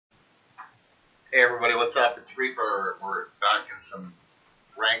Hey everybody, what's up? It's Reaper. We're back in some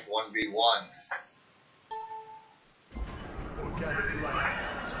rank 1v1.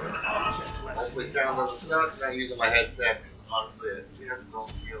 Hopefully sound doesn't suck. I'm not using my headset because honestly I just don't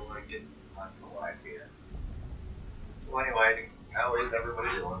feel like it. I'm not gonna lie to you. So anyway, how is everybody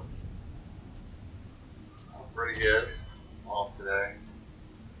doing? I'm pretty good. I'm off today.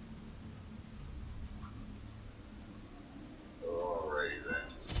 Alrighty then.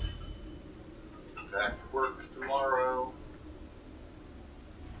 Back to work tomorrow.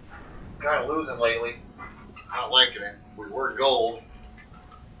 Kind of losing lately. Not liking it. We were gold.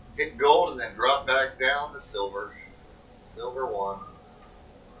 Hit gold and then drop back down to silver. Silver 1.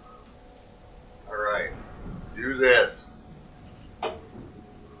 Alright. Do this.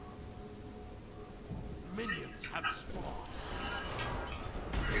 Minions have spawned.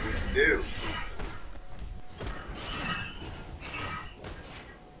 Let's see what we can do.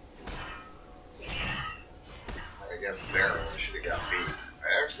 Against Baron, we should have got beats.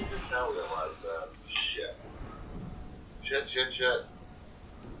 I actually just now realized that. Shit. Shit.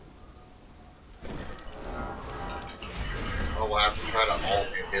 Oh, we'll have to try to ult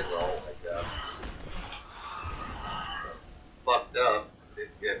in his ult, I guess. So, fucked up.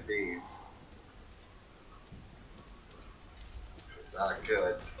 Didn't get beats. Not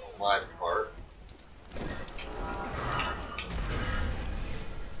good on my part.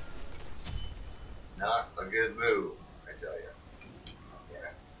 Not a good move, I tell you. Yeah.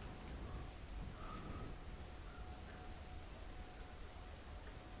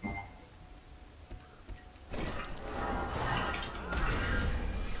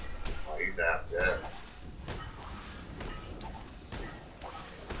 Oh, he's half dead.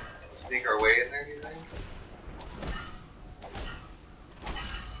 Sneak our way in there, do you think?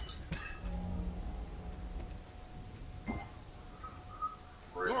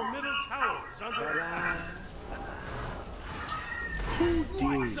 Your middle tower is under attack.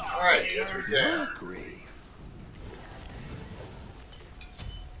 Alright, yes we can.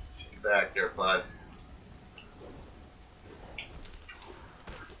 She's back there, bud.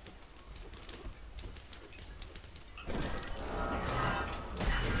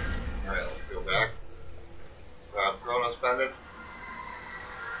 Alright, let's go back. Chrono spend it.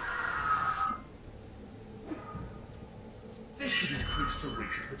 This should increase the rate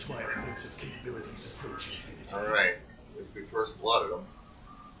at which my offensive capabilities approach infinity. Alright, if we first blooded them.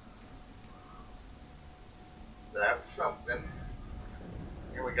 That's something.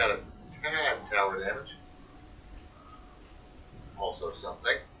 Here we got a tad tower damage. Also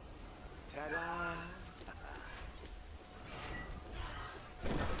something. Ta-da!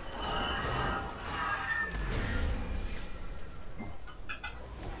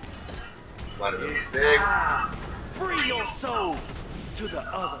 Might have been a mistake. Free your souls to the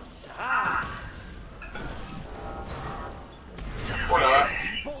other side. Or not.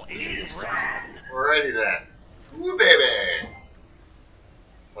 People is ran. Alrighty then. Woo baby!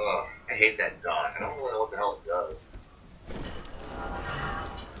 Oh, I hate that dog. I don't really know what the hell it does.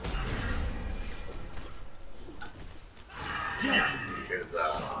 His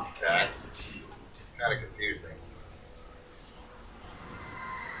stats kind of confused me.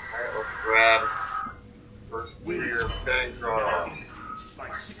 Alright, let's grab first tier bank draw Increased by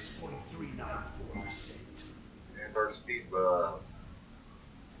 6.394%. and our speed buff.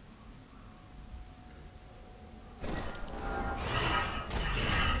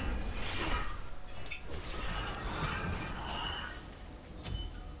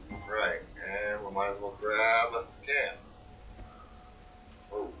 Right, and we might as well grab the can.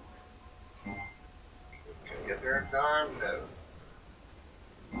 Oh. Can we get there in time? No.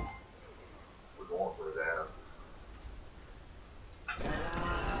 We're going for his ass.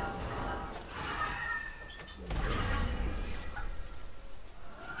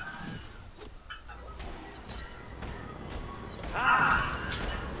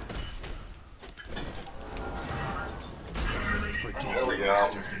 There we go.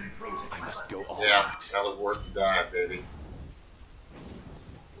 I must go all Yeah, out. that was worth the dive, baby.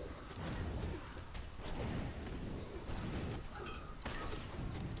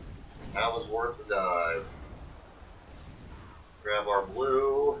 That was worth the dive. Grab our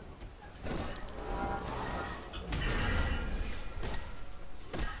blue.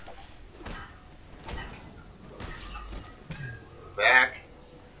 Back.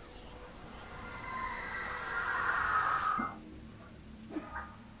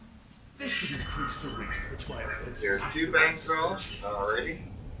 This should increase the rate at which my offensive There's two bank throws. Alrighty.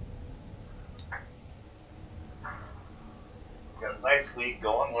 Got a nice lead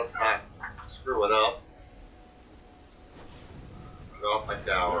going. Let's not screw it up. Get off my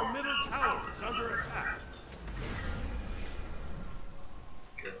tower. Your middle tower is under attack.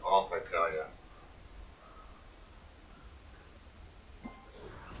 Get off, I tell ya.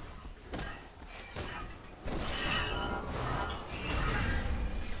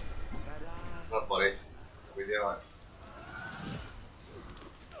 What's up, buddy? What we doing?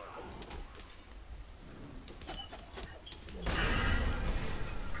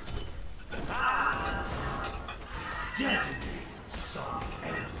 Detonating sonic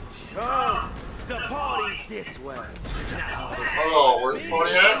amplitude. Oh, the party's this way. Oh, where's the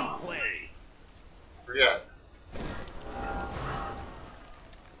party at? Forget.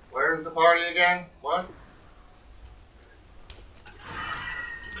 Where's the party again? What?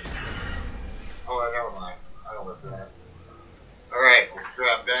 Oh, never mind. I know what's that. Alright, let's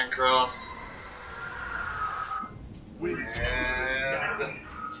grab Bancroft. Win And...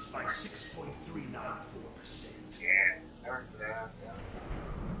 increased by 6.394%. Yeah, start that. Yeah.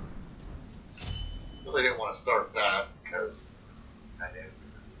 Really didn't want to start that because I didn't.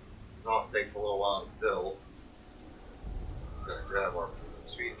 It all takes a little while to build. I'm gonna grab our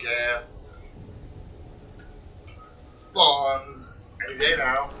sweet cap. Spawns any day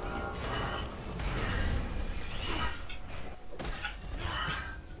now.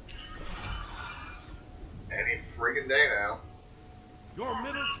 Any freaking day now. Your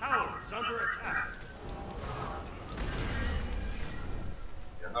middle tower is under attack.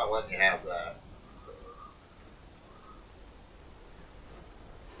 I'm not letting you have that.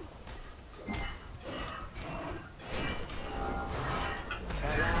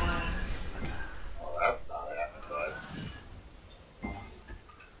 Oh, that's not happening, bud.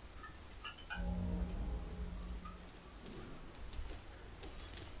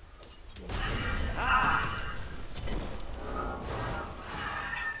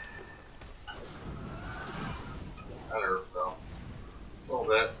 That hurts though. A little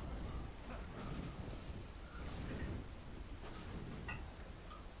bit.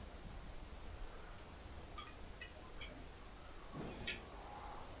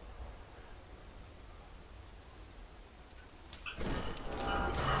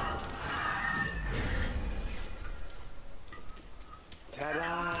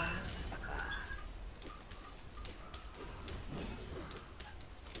 Ta-da!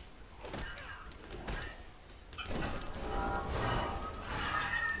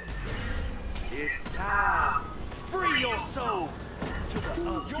 It's time. Free your souls to the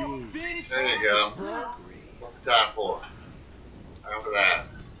other. There you go. What's the time for? Time for that.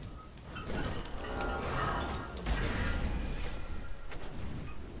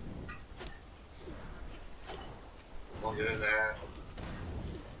 We'll get in there.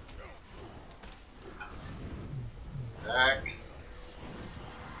 Back.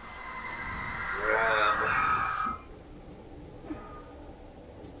 Grab.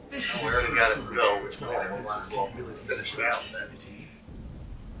 We already got it built, which means we might as well finish it out then.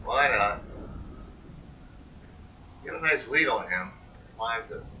 Why not? Get a nice lead on him.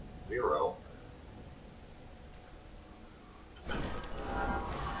 5-0.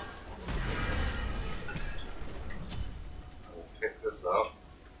 We'll pick this up.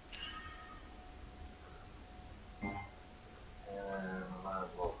 And might as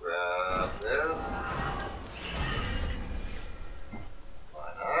well grab this. Why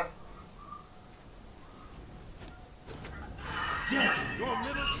not? Your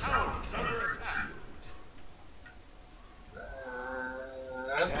middle tower is under attack.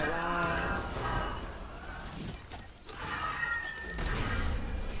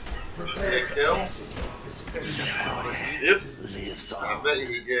 Big kill. Yep. I bet you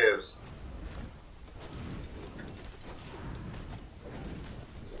he gives.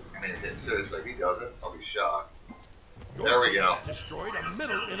 I mean, seriously, if he doesn't, I'll be shocked. There we go. Destroyed a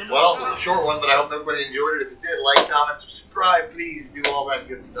middle enemy. Well, it was a short one, but I hope everybody enjoyed it. If you did, like, comment, subscribe, please do all that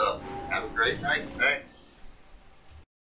good stuff. Have a great night. Thanks.